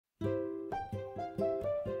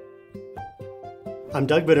I'm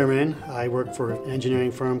Doug Bitterman. I work for an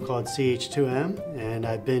engineering firm called CH2M, and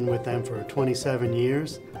I've been with them for 27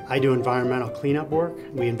 years. I do environmental cleanup work.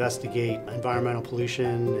 We investigate environmental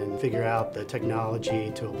pollution and figure out the technology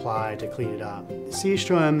to apply to clean it up.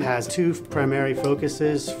 CH2M has two primary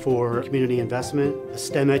focuses for community investment: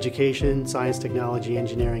 STEM education, science, technology,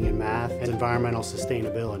 engineering, and math, and environmental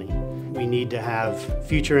sustainability. We need to have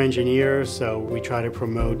future engineers, so we try to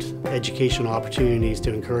promote educational opportunities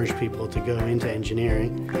to encourage people to go into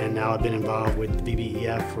engineering. And now I've been involved with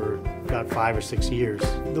VBEF for about 5 or 6 years.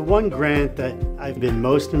 The one grant that I've been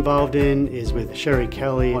most involved in is with Sherry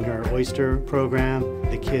Kelly on her oyster program.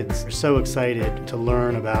 The kids are so excited to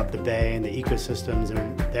learn about the bay and the ecosystems,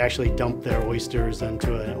 and they actually dump their oysters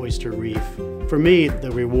into an oyster reef. For me,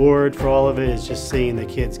 the reward for all of it is just seeing the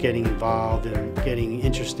kids getting involved and getting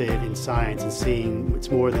interested in science and seeing it's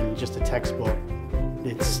more than just a textbook.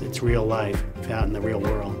 It's real life out in the real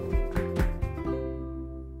world.